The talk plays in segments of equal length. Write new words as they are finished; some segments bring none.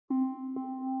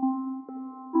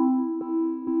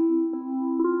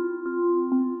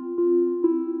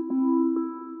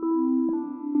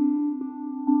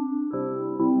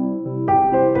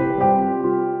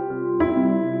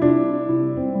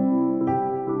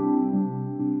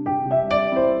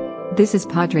This is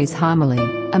Padre's Homily,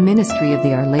 a ministry of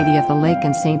the Our Lady of the Lake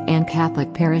and St. Anne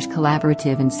Catholic Parish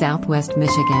Collaborative in Southwest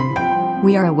Michigan.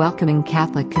 We are a welcoming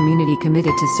Catholic community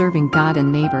committed to serving God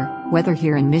and neighbor, whether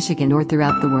here in Michigan or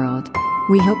throughout the world.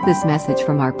 We hope this message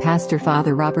from our pastor,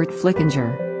 Father Robert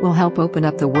Flickinger, will help open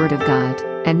up the Word of God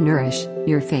and nourish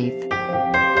your faith.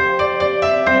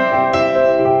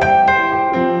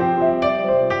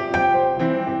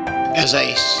 As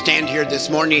I stand here this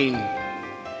morning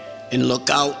and look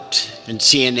out and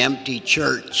see an empty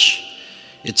church,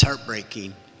 it's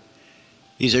heartbreaking.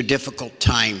 These are difficult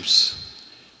times,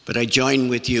 but I join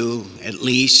with you at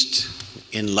least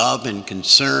in love and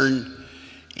concern,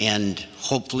 and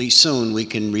hopefully soon we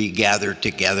can regather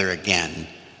together again.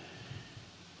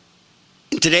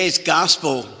 In today's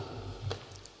gospel,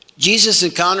 Jesus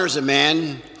encounters a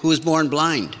man who was born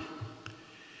blind.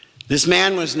 This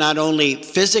man was not only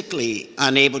physically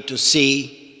unable to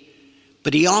see,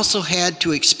 but he also had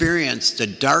to experience the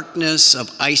darkness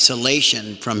of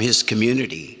isolation from his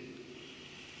community.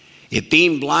 If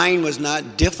being blind was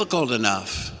not difficult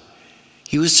enough,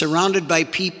 he was surrounded by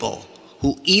people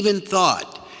who even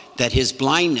thought that his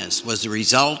blindness was the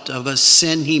result of a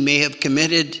sin he may have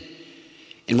committed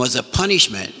and was a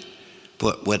punishment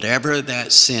for whatever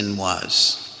that sin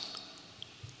was.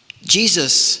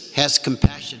 Jesus has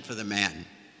compassion for the man.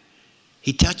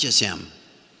 He touches him.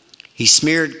 He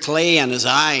smeared clay on his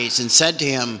eyes and said to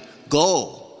him,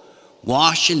 "Go,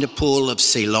 wash in the pool of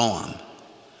Siloam."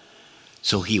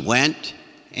 So he went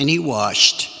and he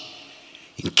washed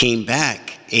and came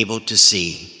back able to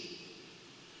see.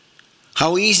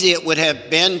 How easy it would have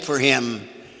been for him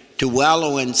to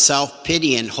wallow in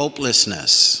self-pity and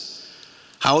hopelessness.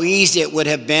 How easy it would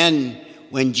have been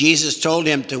when Jesus told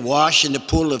him to wash in the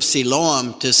pool of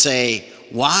Siloam to say,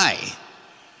 "Why?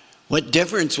 What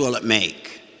difference will it make?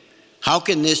 How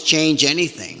can this change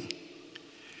anything?"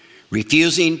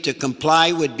 Refusing to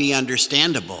comply would be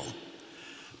understandable,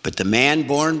 but the man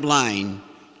born blind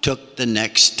took the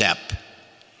next step.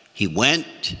 He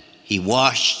went, he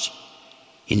washed,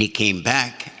 and he came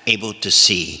back able to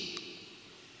see.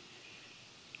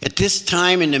 At this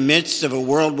time, in the midst of a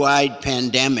worldwide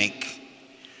pandemic,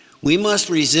 we must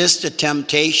resist the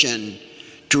temptation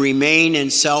to remain in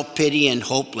self-pity and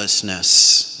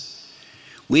hopelessness.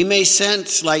 We may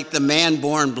sense, like the man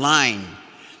born blind,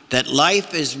 that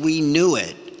life as we knew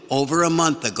it over a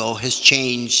month ago has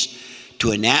changed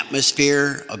to an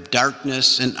atmosphere of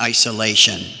darkness and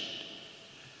isolation.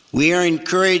 We are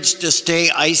encouraged to stay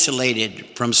isolated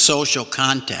from social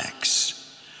contacts.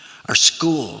 Our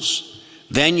schools,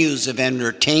 venues of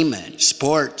entertainment,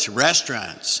 sports,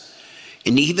 restaurants,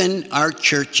 and even our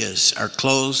churches are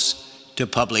closed to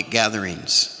public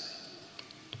gatherings.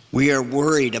 We are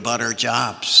worried about our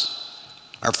jobs,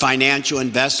 our financial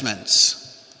investments,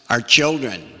 our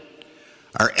children,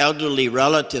 our elderly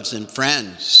relatives and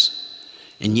friends,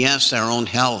 and yes, our own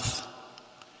health.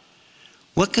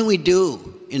 What can we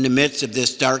do in the midst of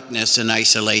this darkness and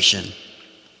isolation?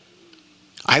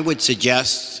 I would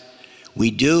suggest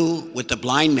we do what the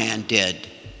blind man did: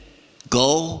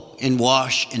 go and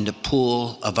wash in the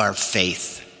pool of our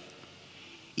faith.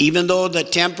 Even though the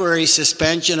temporary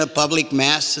suspension of public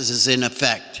masses is in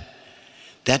effect,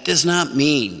 that does not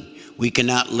mean we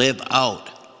cannot live out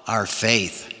our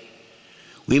faith.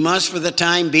 We must, for the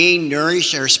time being,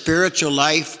 nourish our spiritual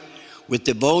life with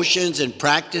devotions and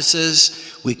practices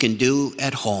we can do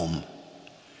at home.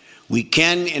 We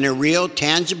can, in a real,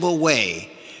 tangible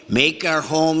way, make our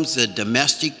homes a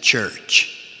domestic church.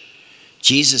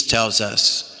 Jesus tells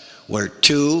us, "Where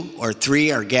 2 or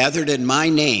 3 are gathered in my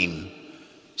name,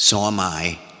 so am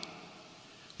I."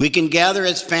 We can gather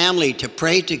as family to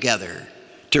pray together,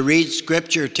 to read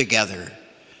scripture together,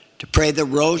 to pray the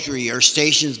rosary or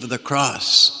stations of the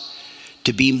cross,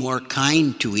 to be more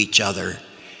kind to each other,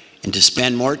 and to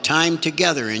spend more time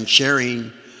together in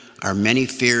sharing our many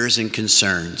fears and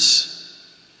concerns.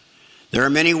 There are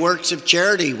many works of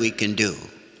charity we can do.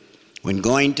 When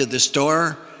going to the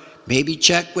store, maybe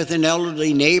check with an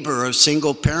elderly neighbor or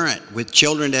single parent with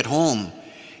children at home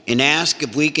and ask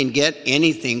if we can get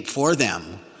anything for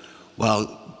them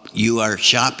while you are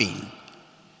shopping.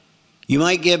 You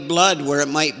might give blood where it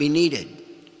might be needed.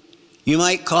 You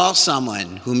might call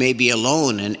someone who may be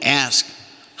alone and ask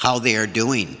how they are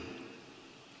doing.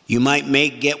 You might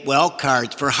make get well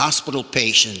cards for hospital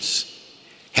patients,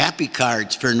 happy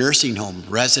cards for nursing home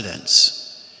residents.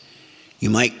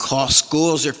 You might call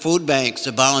schools or food banks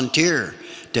to volunteer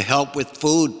to help with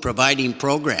food providing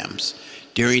programs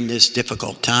during this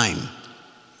difficult time.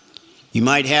 You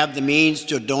might have the means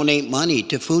to donate money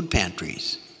to food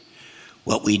pantries.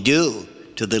 What we do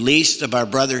to the least of our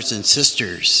brothers and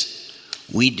sisters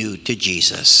we do to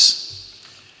Jesus.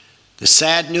 The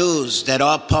sad news that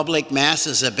all public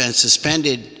masses have been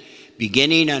suspended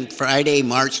beginning on Friday,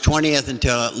 March 20th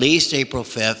until at least April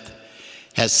 5th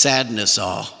has saddened us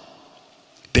all.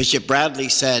 Bishop Bradley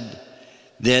said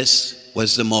this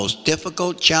was the most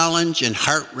difficult challenge and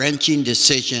heart-wrenching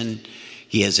decision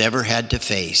he has ever had to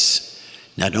face,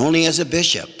 not only as a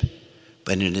bishop,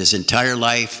 but in his entire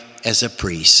life as a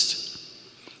priest.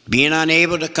 Being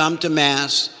unable to come to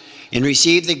Mass and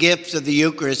receive the gifts of the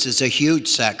Eucharist is a huge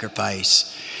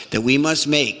sacrifice that we must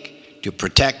make to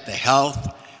protect the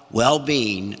health,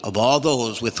 well-being of all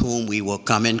those with whom we will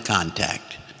come in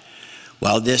contact.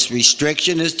 While this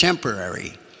restriction is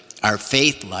temporary, our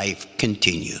faith life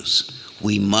continues.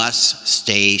 We must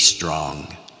stay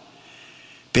strong.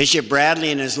 Bishop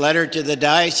Bradley, in his letter to the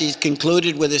diocese,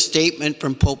 concluded with a statement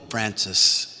from Pope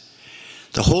Francis.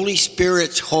 The Holy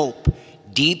Spirit's hope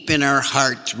deep in our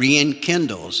hearts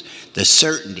rekindles the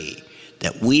certainty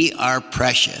that we are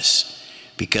precious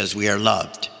because we are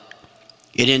loved.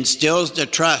 It instills the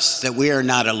trust that we are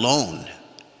not alone.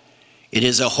 It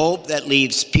is a hope that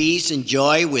leaves peace and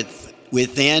joy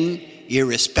within,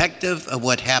 irrespective of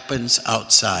what happens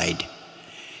outside.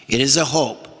 It is a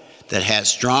hope that has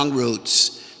strong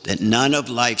roots that none of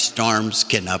life's storms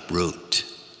can uproot.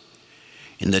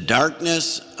 In the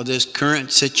darkness of this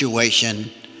current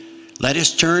situation, let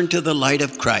us turn to the light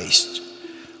of Christ,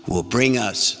 who will bring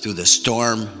us through the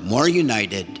storm more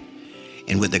united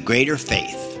and with a greater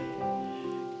faith.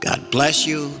 God bless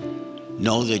you.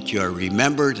 Know that you are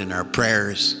remembered in our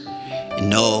prayers, and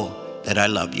know that I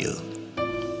love you.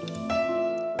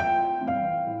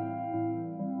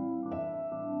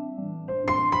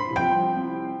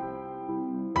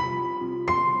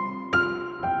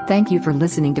 Thank you for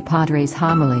listening to Padre's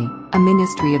Homily, a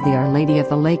ministry of the Our Lady of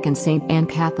the Lake and St. Anne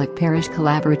Catholic Parish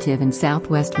Collaborative in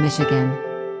Southwest Michigan.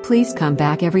 Please come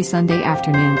back every Sunday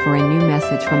afternoon for a new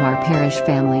message from our parish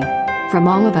family. From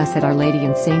all of us at Our Lady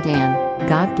and St. Anne,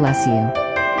 God bless you.